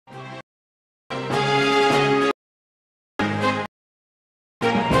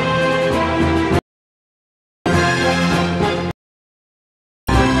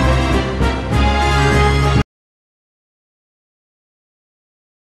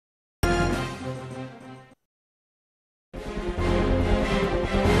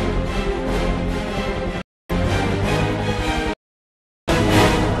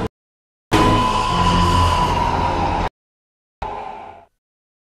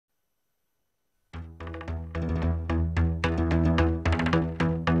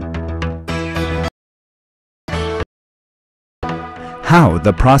how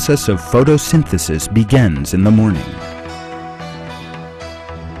the process of photosynthesis begins in the morning.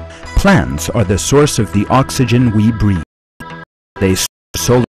 Plants are the source of the oxygen we breathe. They store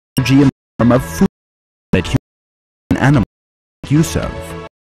solar energy in the form of food that humans and animals make use of.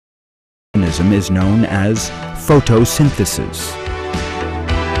 The mechanism is known as photosynthesis.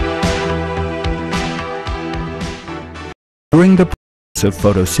 During the process of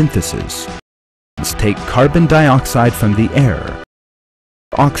photosynthesis, plants take carbon dioxide from the air,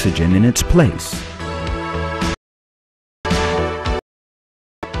 oxygen in its place.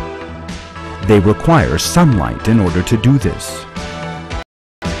 They require sunlight in order to do this.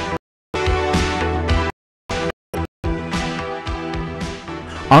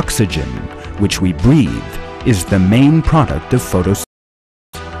 Oxygen, which we breathe, is the main product of photosynthesis.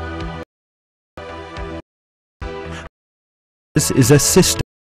 This is a system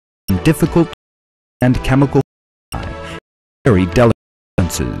difficult and chemical very delicate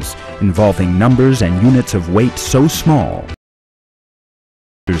balances involving numbers and units of weight so small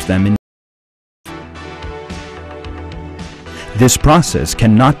them in. This process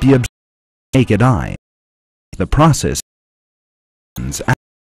cannot be observed with the naked eye. The process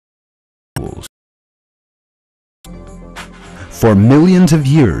for millions of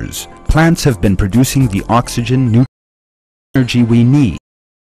years, plants have been producing the oxygen, nutrient, energy we need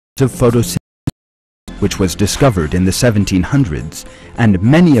of photosynthesis, which was discovered in the 1700s, and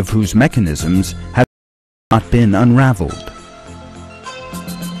many of whose mechanisms have not been unraveled.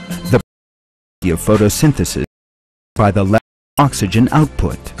 The of photosynthesis by the level of oxygen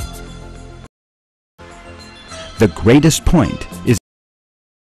output. The greatest point is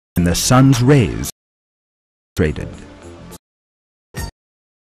in the sun's rays traded.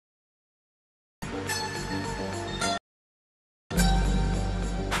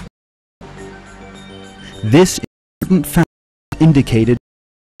 This important fact indicated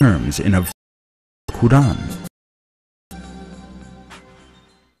terms in a Qur'an.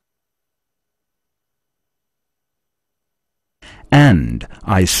 And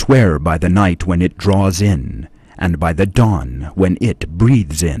I swear by the night when it draws in, and by the dawn when it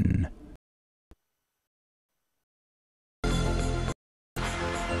breathes in.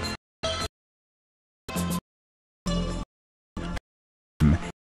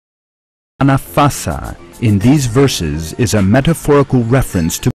 Anafasa in these verses is a metaphorical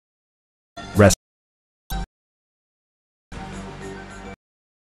reference to rest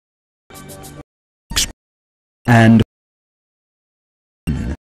and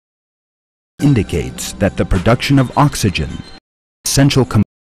indicates that the production of oxygen, essential component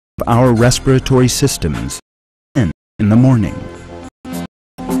of our respiratory systems, in the morning.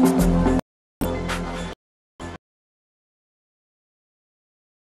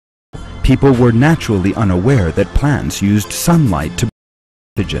 People were naturally unaware that plants used sunlight to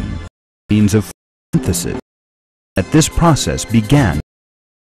produce oxygen, means of photosynthesis. That this process began.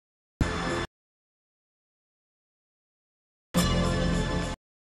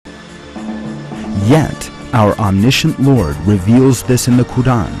 Yet, our omniscient Lord reveals this in the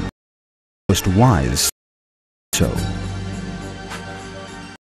Qur'an, most wise so.